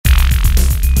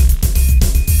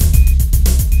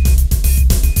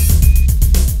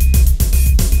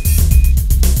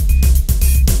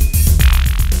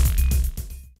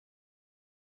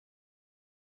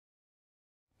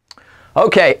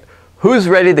Okay, who's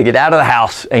ready to get out of the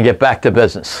house and get back to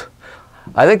business?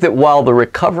 I think that while the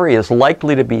recovery is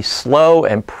likely to be slow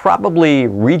and probably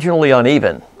regionally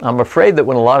uneven, I'm afraid that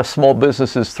when a lot of small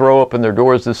businesses throw open their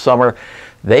doors this summer,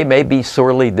 they may be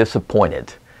sorely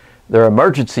disappointed. Their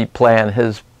emergency plan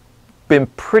has been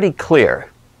pretty clear.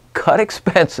 Cut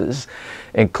expenses,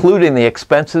 including the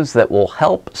expenses that will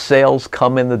help sales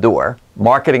come in the door,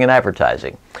 marketing and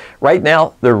advertising. Right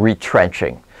now, they're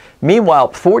retrenching. Meanwhile,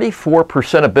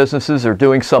 44% of businesses are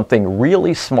doing something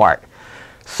really smart,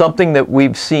 something that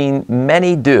we've seen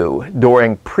many do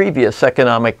during previous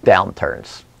economic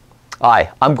downturns. Hi,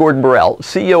 I'm Gordon Borrell,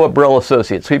 CEO of Borrell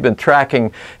Associates. We've been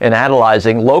tracking and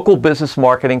analyzing local business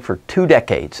marketing for 2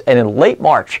 decades, and in late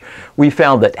March, we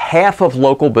found that half of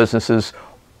local businesses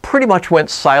pretty much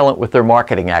went silent with their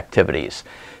marketing activities.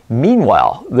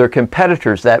 Meanwhile, their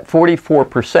competitors, that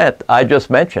 44% I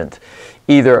just mentioned,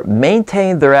 either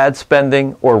maintained their ad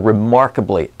spending or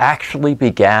remarkably actually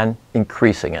began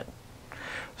increasing it.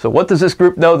 So what does this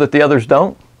group know that the others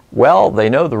don't? Well, they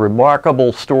know the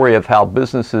remarkable story of how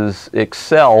businesses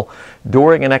excel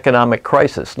during an economic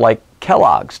crisis, like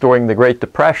Kellogg's during the Great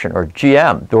Depression or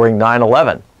GM during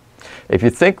 9/11. If you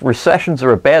think recessions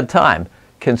are a bad time,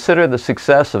 consider the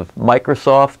success of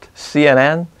Microsoft,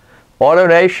 CNN,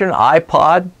 AutoNation,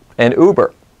 iPod, and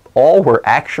Uber. All were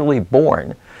actually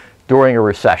born during a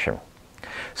recession.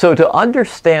 So to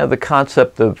understand the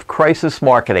concept of crisis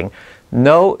marketing,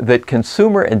 know that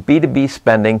consumer and B2B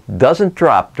spending doesn't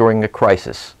drop during a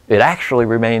crisis. It actually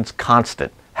remains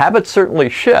constant. Habits certainly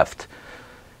shift,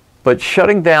 but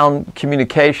shutting down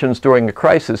communications during a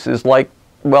crisis is like,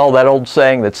 well, that old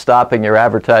saying that stopping your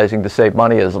advertising to save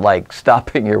money is like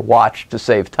stopping your watch to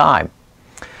save time.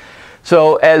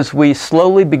 So as we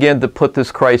slowly begin to put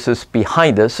this crisis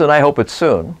behind us, and I hope it's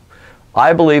soon,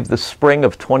 I believe the spring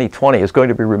of 2020 is going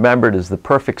to be remembered as the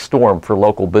perfect storm for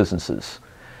local businesses.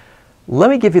 Let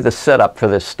me give you the setup for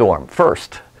this storm.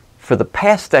 First, for the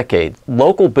past decade,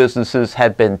 local businesses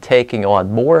had been taking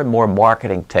on more and more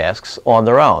marketing tasks on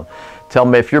their own. Tell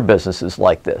me if your business is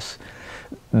like this.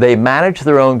 They managed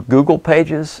their own Google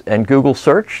pages and Google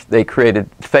search. They created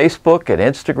Facebook and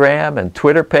Instagram and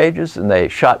Twitter pages, and they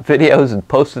shot videos and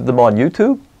posted them on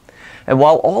YouTube. And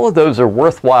while all of those are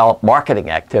worthwhile marketing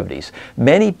activities,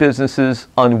 many businesses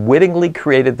unwittingly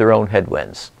created their own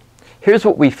headwinds. Here's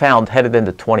what we found headed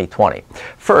into 2020.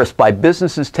 First, by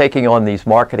businesses taking on these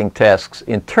marketing tasks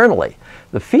internally,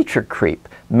 the feature creep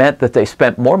meant that they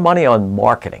spent more money on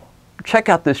marketing. Check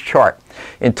out this chart.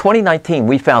 In 2019,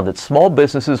 we found that small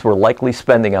businesses were likely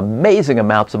spending amazing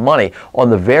amounts of money on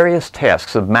the various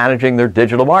tasks of managing their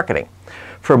digital marketing.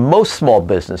 For most small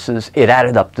businesses, it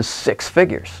added up to 6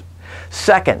 figures.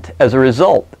 Second, as a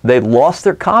result, they lost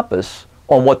their compass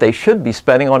on what they should be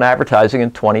spending on advertising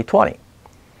in 2020.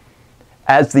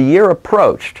 As the year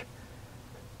approached,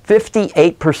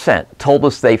 58% told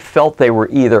us they felt they were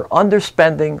either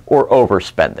underspending or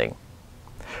overspending.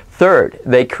 Third,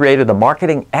 they created a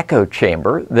marketing echo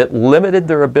chamber that limited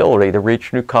their ability to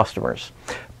reach new customers.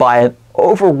 By an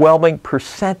overwhelming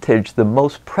percentage, the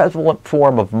most prevalent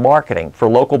form of marketing for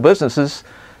local businesses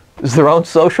is their own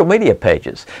social media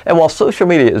pages. And while social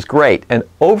media is great, an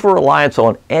over-reliance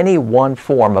on any one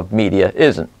form of media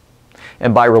isn't.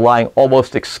 And by relying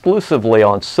almost exclusively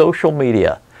on social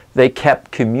media, they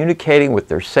kept communicating with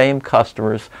their same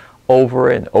customers over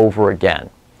and over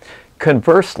again.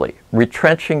 Conversely,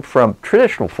 retrenching from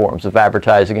traditional forms of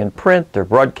advertising in print or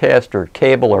broadcast or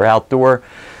cable or outdoor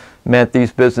meant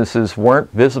these businesses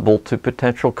weren't visible to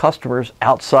potential customers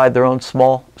outside their own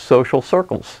small social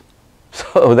circles.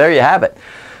 So there you have it.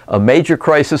 A major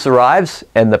crisis arrives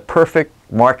and the perfect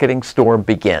marketing storm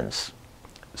begins.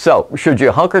 So should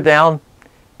you hunker down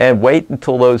and wait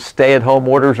until those stay-at-home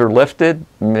orders are lifted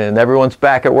and everyone's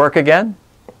back at work again?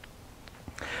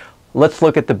 Let's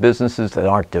look at the businesses that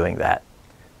aren't doing that.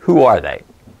 Who are they?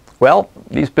 Well,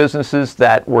 these businesses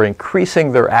that were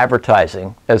increasing their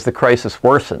advertising as the crisis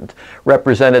worsened,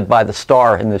 represented by the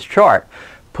star in this chart,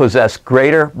 possess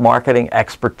greater marketing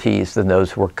expertise than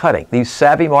those who are cutting. These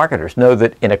savvy marketers know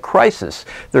that in a crisis,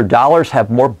 their dollars have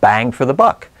more bang for the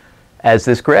buck. As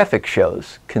this graphic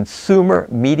shows, consumer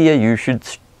media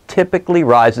usage typically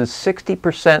rises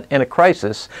 60% in a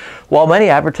crisis, while many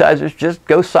advertisers just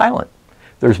go silent.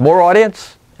 There's more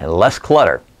audience and less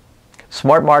clutter.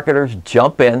 Smart marketers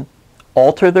jump in,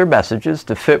 alter their messages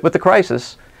to fit with the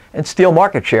crisis, and steal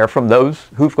market share from those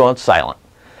who've gone silent.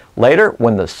 Later,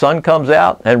 when the sun comes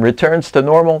out and returns to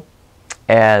normal,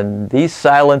 and these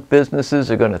silent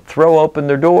businesses are going to throw open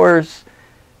their doors,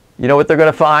 you know what they're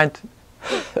going to find?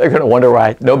 They're going to wonder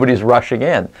why nobody's rushing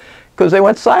in, because they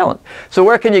went silent. So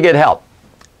where can you get help?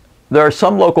 there are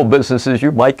some local businesses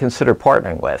you might consider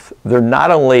partnering with. They're not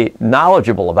only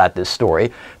knowledgeable about this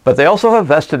story, but they also have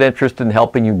vested interest in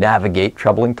helping you navigate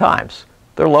troubling times.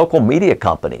 They're local media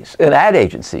companies and ad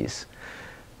agencies.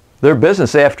 Their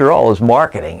business, after all, is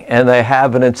marketing, and they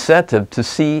have an incentive to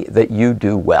see that you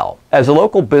do well. As a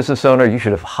local business owner, you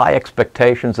should have high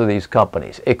expectations of these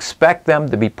companies. Expect them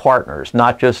to be partners,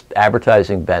 not just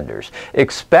advertising vendors.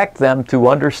 Expect them to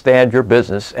understand your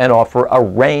business and offer a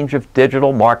range of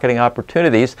digital marketing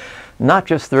opportunities, not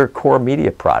just their core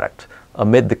media product.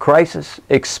 Amid the crisis,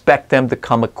 expect them to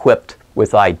come equipped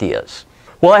with ideas.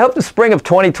 Well, I hope the spring of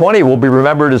 2020 will be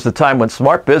remembered as the time when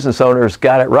smart business owners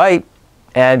got it right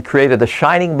and created a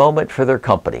shining moment for their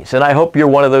companies. And I hope you're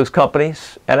one of those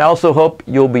companies. And I also hope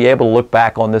you'll be able to look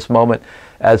back on this moment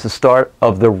as the start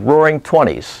of the roaring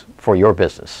 20s for your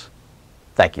business.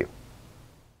 Thank you.